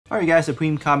Alright guys,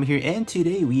 Supreme Comet here, and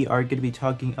today we are going to be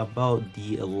talking about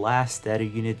the last data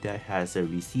unit that has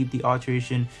received the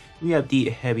alteration. We have the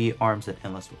Heavy Arms and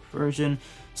Endless version.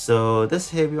 So this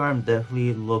Heavy Arm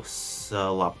definitely looks a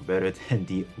lot better than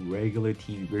the regular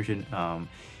TV version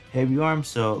Heavy Arm,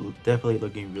 so definitely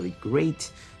looking really great.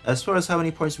 As far as how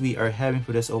many parts we are having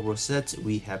for this overall set,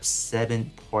 we have 7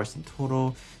 parts in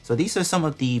total. So these are some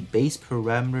of the base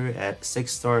parameter at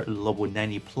 6-star level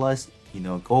 90 plus, you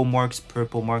know, gold marks,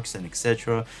 purple marks, and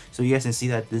etc. So you guys can see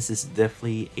that this is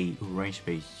definitely a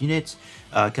range-based unit,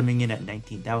 coming in at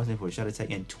 19,000 for shot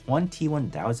attack and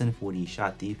 21,000 for the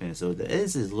shot defense. So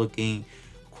this is looking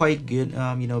quite good,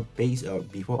 you know, base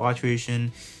before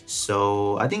alteration.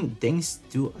 So I think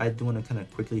I do want to kind of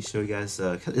quickly show you guys.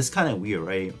 It's kind of weird,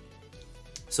 right?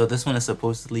 So this one is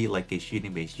supposedly like a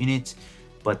shooting based unit,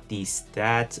 but the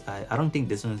stats, I don't think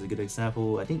this one is a good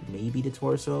example. I think maybe the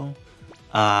torso,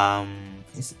 or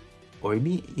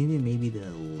maybe the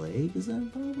legs,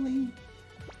 probably,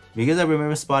 because I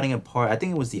remember spotting a part. I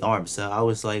think it was the arm. So I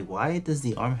was like, why does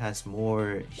the arm has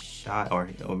more shot or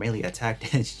mainly attack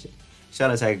than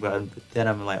shot attack? But then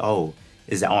I'm like, oh,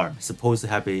 is the arm supposed to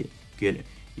have a good,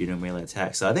 you know, melee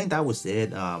attack? So I think that was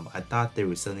it. I thought there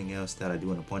was something else that I do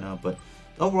want to point out, but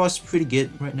overall it's pretty good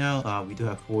right now. We do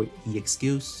have 4 EX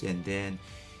skills and then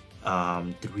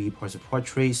 3 parts of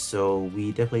portrait, so we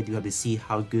definitely do have to see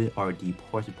how good are the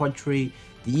parts of portrait.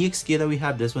 The EX skill that we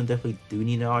have, this one definitely do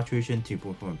need an alteration to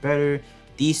perform better.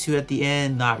 These two at the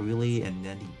end, not really, and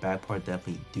then the back part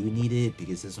definitely do need it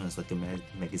because this one is like a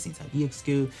magazine type EX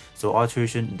skill. So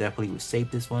alteration definitely would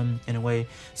save this one in a way.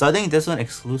 So I think this one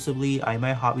exclusively, I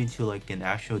might hop into like an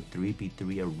actual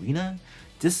 3v3 arena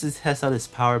just to test out its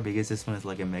power, because this one is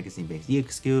like a magazine based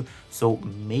EX skill. So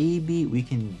maybe we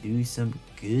can do some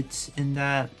good in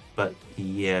that. But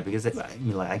yeah, because I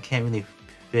mean, like, I can't really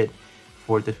fit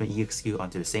 4 different EX skill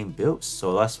onto the same build,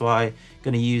 so that's why I'm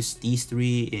gonna use these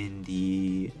 3 in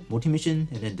the multi-mission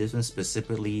and then this one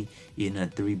specifically in a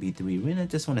 3v3 arena.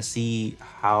 Just want to see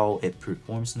how it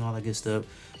performs and all that good stuff.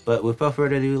 But without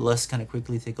further ado, let's kind of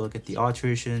quickly take a look at the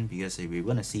alteration, because we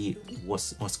want to see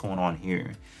what's going on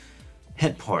here.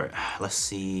 Head part, let's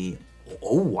see.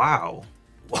 Oh wow,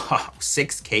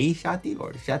 6k shot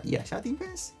shot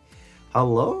defense.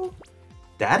 Hello,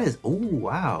 that is, oh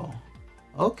wow.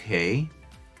 Okay,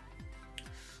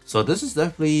 so this is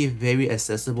definitely very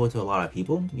accessible to a lot of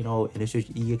people. You know, initial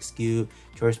EX skill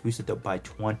charge boosted up by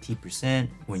 20%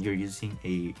 when you're using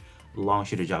a long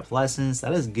shooter job license.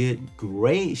 That is good.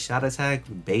 Great shot attack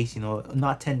base, you know,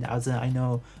 not 10,000 I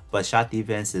know, but shot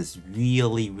defense is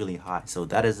really high. So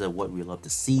that is what we love to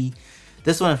see.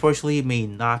 This one unfortunately may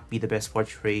not be the best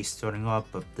portrait starting off,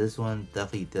 but this one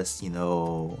definitely does, you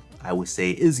know, I would say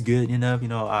is good enough. You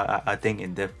know, I think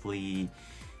it definitely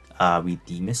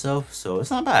redeem itself, so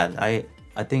it's not bad. I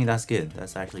think that's good.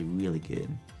 That's actually really good.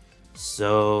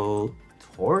 So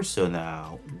torso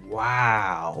now,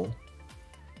 wow,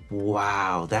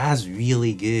 that's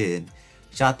really good.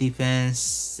 Shot defense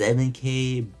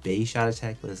 7k, base shot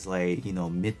attack was like, you know,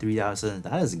 mid 3000.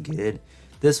 That is good.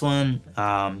 This one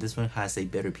has a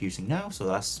better piercing now, so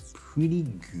that's pretty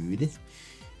good.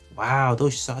 Wow,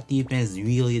 those shot defense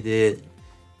really did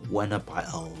went up by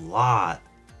a lot.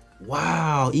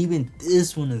 Wow, even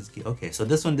this one is good. Okay, so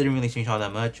this one didn't really change all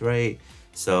that much, right?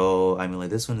 So I mean,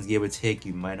 like, this one is give or take.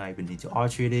 You might not even need to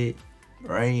alterate it,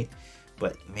 right?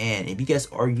 But man, if you guys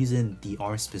are using the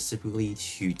arm specifically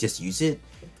to just use it,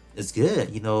 it's good.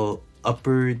 You know,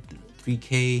 upper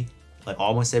 3k, like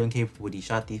almost 7k for the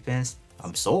shot defense.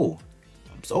 I'm sold.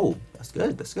 That's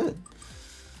good.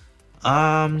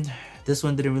 This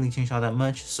one didn't really change all that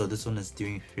much, so this one is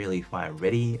doing fairly fine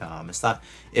already. It's not,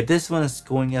 if this one is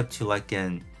going up to like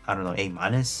an, I don't know, A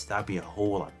minus, that'd be a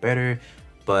whole lot better.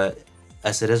 But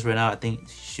as it is right now, I think it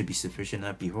should be sufficient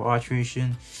enough before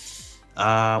alteration.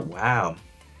 Wow,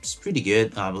 it's pretty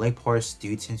good. Leg parts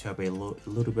do tend to have a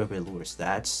little bit of a lower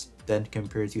stats than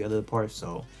compared to other parts,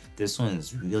 so this one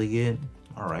is really good.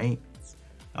 All right,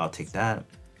 I'll take that.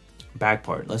 Back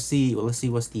part, let's see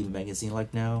what's the magazine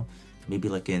like now. Maybe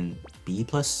like in B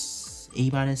plus,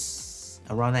 A minus,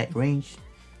 around that range.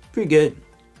 Pretty good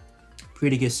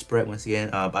spread once again.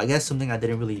 But I guess something I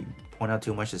didn't really point out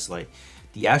too much is like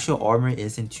the actual armor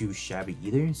isn't too shabby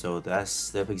either, so that's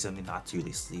definitely something not to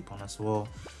really sleep on as well.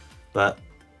 But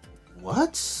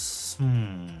what?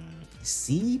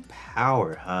 C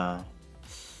power, huh?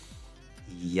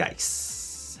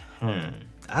 Yikes.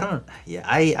 I don't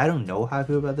know how I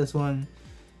feel about this one,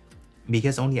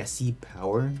 because only at C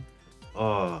power.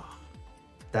 Oh,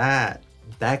 that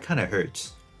kind of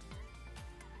hurts.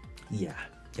 Yeah.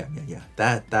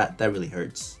 That really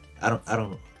hurts. I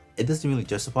don't it doesn't really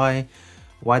justify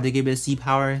why they gave it a C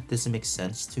power. Doesn't make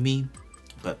sense to me,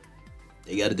 but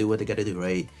they gotta do what they gotta do,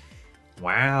 right?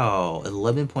 Wow,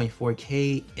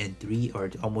 11.4k and 3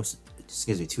 or almost,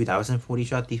 excuse me, 2040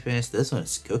 shot defense. This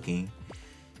one's cooking.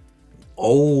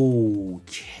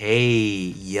 Okay,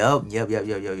 yup.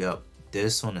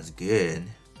 This one is good.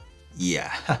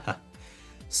 Yeah.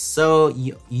 So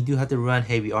you do have to run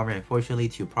heavy armor, unfortunately,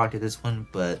 to proc this one,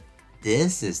 but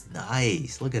this is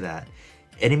nice. Look at that.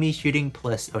 Enemy shooting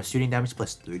plus or shooting damage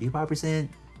plus 35%.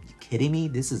 You kidding me?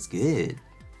 This is good.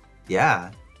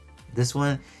 Yeah. This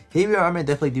one, heavy armor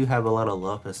definitely do have a lot of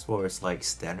love as far as like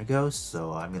standard goes.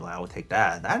 So I mean, like, I will take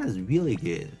that. That is really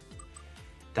good.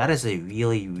 That is a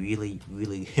really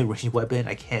good ranged weapon.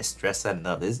 I can't stress that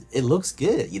enough. It looks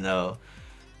good, you know.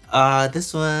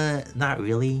 This one, not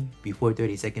really, before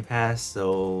 30-second pass,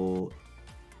 so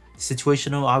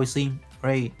situational, obviously,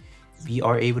 right? If you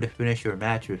are able to finish your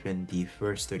match within the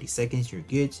first 30 seconds, you're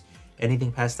good.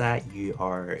 Anything past that, you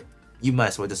might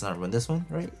as well just not run this one,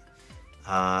 right?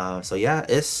 So yeah,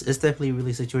 it's definitely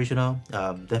really situational.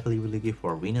 Definitely really good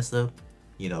for arena stuff,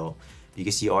 you know,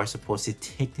 because you are supposed to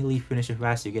technically finish it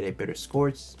fast, you get a better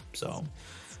scores. So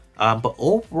but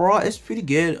overall, it's pretty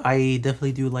good. I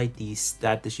definitely do like the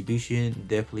stat distribution.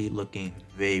 Definitely looking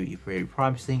very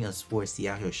promising as far as the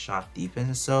actual shot defense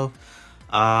itself.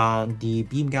 The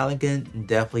beam Galligan,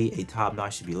 definitely a top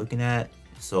notch to be looking at.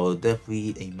 So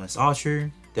definitely a must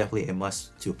archer. Definitely a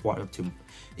must to farm to.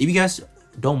 If you guys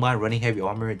don't mind running heavy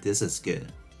armor, this is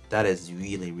good. That is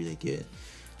really good.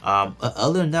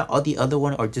 Other than that, all the other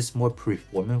one are just more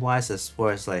performance wise as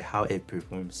far as like how it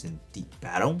performs in the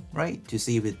battle, right? To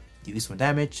see if it deals more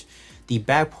damage. The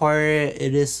back part,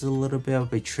 it is a little bit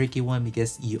of a tricky one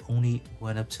because you only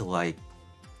went up to like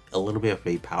a little bit of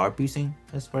a power boosting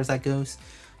as far as that goes.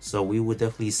 So we will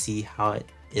definitely see how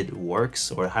it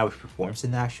works or how it performs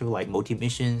in the actual like multi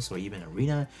missions or even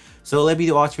arena. So let me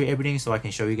do alterate everything so I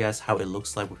can show you guys how it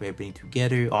looks like with everything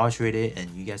together, alterate it, and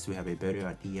you guys do have a better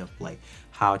idea of like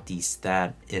how the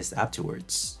stat is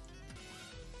afterwards.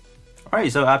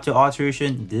 Alright, so after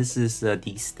alteration, this is the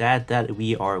stat that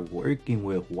we are working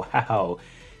with. Wow,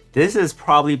 this is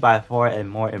probably by far a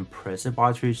more impressive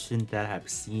alteration that I've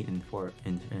seen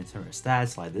in terms of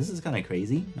stats. Like, this is kind of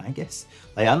crazy, I guess.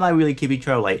 Like, I'm not really keeping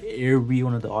track of like every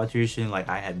one of the alteration like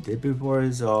I had did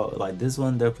before. So like this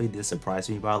one definitely did surprise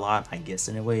me by a lot, I guess,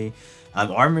 in a way.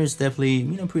 Armor is definitely,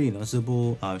 you know, pretty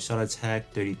noticeable. Shot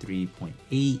attack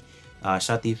 33.8,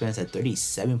 shot defense at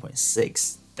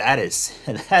 37.6. That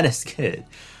is good.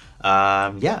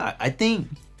 Yeah, I think,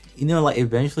 you know, like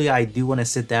eventually I do want to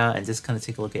sit down and just kind of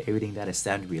take a look at everything that is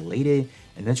standard related,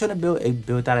 and then try to build a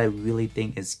build that I really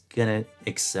think is gonna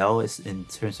excel in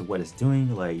terms of what it's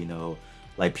doing, like, you know,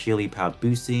 like purely power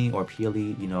boosting or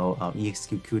purely, you know,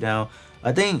 EXQ cooldown.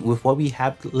 I think with what we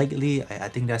have lately, I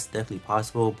think that's definitely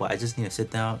possible, but I just need to sit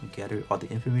down and gather all the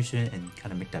information and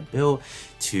kind of make that build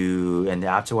and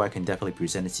afterward I can definitely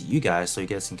present it to you guys so you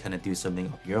guys can kind of do something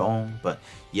of your own. But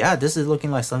yeah, this is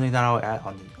looking like something that I'll add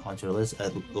onto the list.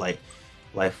 Like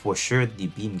for sure, the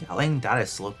beam galling, that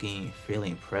is looking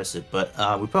fairly impressive. But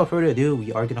without further ado,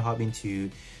 we are gonna hop into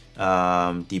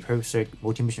the perfect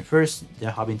multi-mission first, then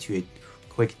hop into a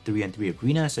quick 3-on-3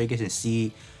 arena so you guys can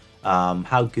see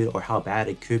how good or how bad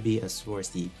it could be as far as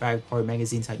the backpart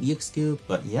magazine type EXQ.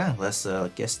 But yeah, let's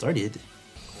get started.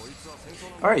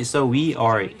 Alright, so we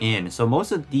are in. So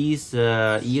most of these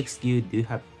EXQ do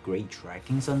have great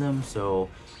trackings on them, so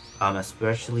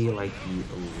especially like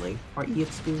the leg part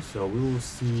EXQ. So we will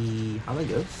see how that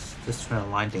goes. Just trying to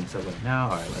line things up right now.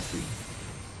 Alright, let's see.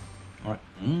 Alright,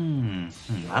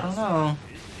 I don't know.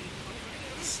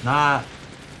 It's not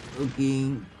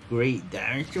looking great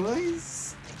damage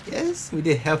wise. Yes, we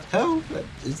did have health, but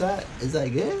is that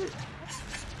good?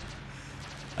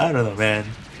 I don't know, man.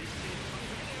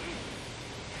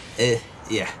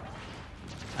 Yeah,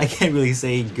 I can't really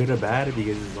say good or bad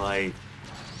because it's like,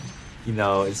 you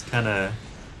know, it's kind of,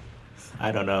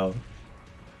 I don't know.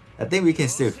 I think we can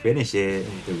still finish it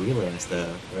with the wheeler and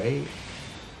stuff, right?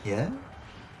 Yeah.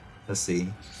 Let's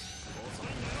see.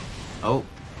 Oh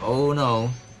no.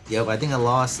 Yep, I think I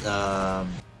lost.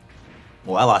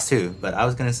 Well, I lost too, but I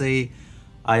was gonna say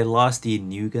I lost the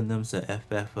new Gundam's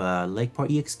FF leg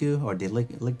part EXQ or the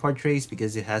leg part trace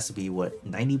because it has to be what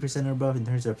 90% or above in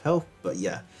terms of health. But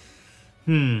yeah,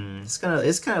 it's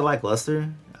kind of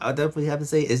lackluster. I'll definitely have to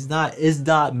say it's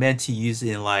not meant to use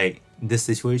in like this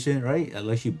situation, right?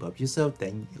 Unless you buff yourself,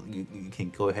 then you can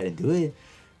go ahead and do it.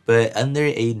 But under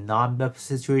a non-buff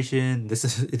situation, this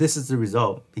is the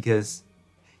result because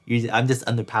I'm just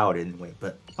underpowered in a way.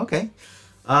 But okay.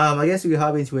 I guess we can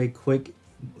hop into a quick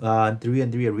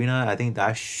 3-on-3 arena. I think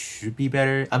that should be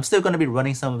better. I'm still gonna be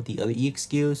running some of the other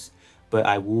EXQs, but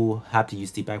I will have to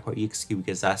use the backpart EXQ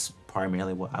because that's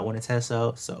primarily what I want to test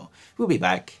out. So we'll be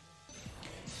back.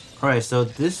 Alright, so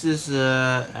this is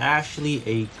actually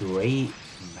a great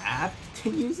map to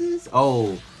use this.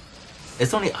 Oh,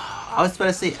 it's only, I was about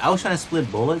to say, I was trying to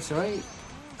split bullets, right?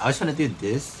 I was trying to do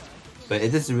this, but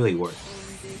it doesn't really work,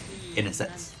 in a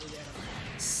sense.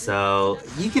 So,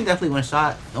 you can definitely one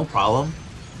shot, no problem.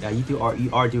 Yeah, you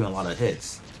are doing a lot of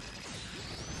hits.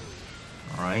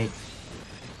 Alright.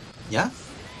 Yeah,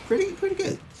 pretty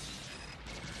good.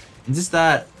 It's just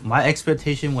that my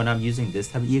expectation when I'm using this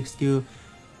type of EXQ,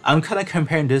 I'm kind of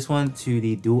comparing this one to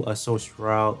the Dual Assault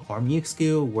Shroud Arm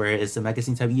EXQ, where it's a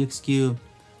magazine type EXQ.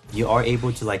 You are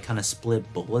able to like kind of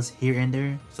split bullets here and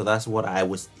there, so that's what I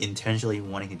was intentionally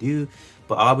wanting to do.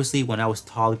 But obviously when I was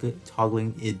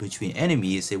toggling in between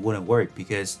enemies, it wouldn't work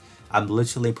because I'm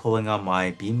literally pulling out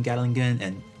my beam Gatling gun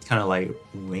and kind of like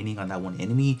raining on that one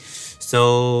enemy.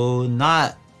 So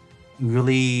not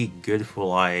really good for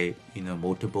like, you know,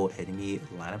 multiple enemy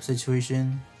lineup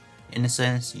situation. In a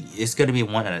sense, it's gonna be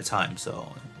one at a time,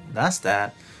 so that's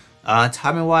that.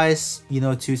 Timing wise, you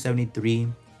know, 273,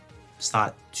 it's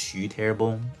not too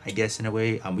terrible, I guess, in a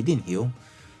way. We didn't heal,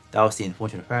 that was the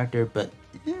unfortunate factor, but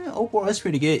yeah, overall it's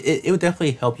pretty good. It would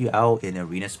definitely help you out in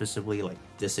arena, specifically like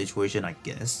this situation, I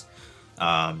guess,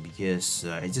 because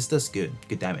it just does good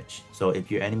damage. So if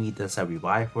your enemy does have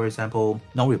revive, for example,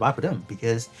 no revive for them,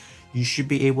 because you should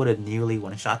be able to nearly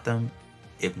one-shot them,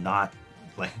 if not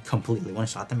like completely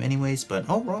one-shot them anyways. But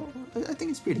overall, I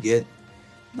think it's pretty good.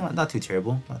 Not too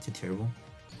terrible, not too terrible.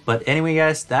 But anyway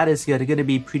guys, that is gonna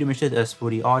be pretty much it as for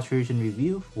the Alteration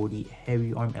review for the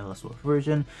Heavy Arm Endless War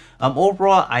version.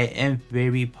 Overall, I am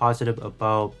very positive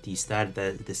about the stat.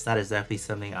 The stat is definitely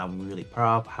something I'm really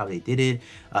proud of how they did it.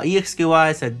 EXQ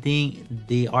wise, I think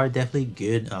they are definitely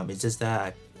good. It's just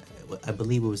that I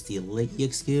believe it was the late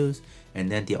EXQs and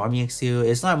then the Army EXQ.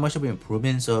 It's not much of an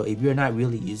improvement, so if you're not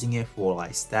really using it for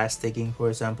like stat sticking, for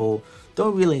example, you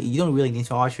don't really need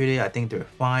to alterate it. I think they're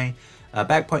fine.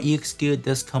 Backpart EXQ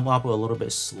does come up a little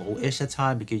bit slow-ish at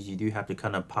time because you do have to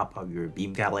kind of pop up your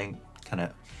beam Gatling, kind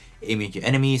of aim at your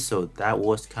enemies. So that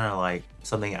was kind of like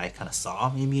something I kind of saw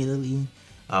immediately.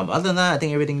 Other than that, I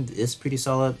think everything is pretty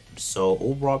solid. So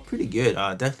overall, pretty good.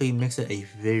 Definitely makes it a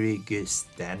very good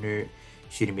standard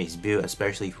shooting base build,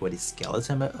 especially for the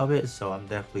skeleton of it. So I'm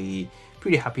definitely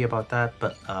pretty happy about that.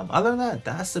 But other than that,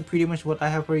 that's pretty much what I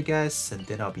have for you guys, and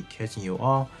then I'll be catching you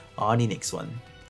all on the next one.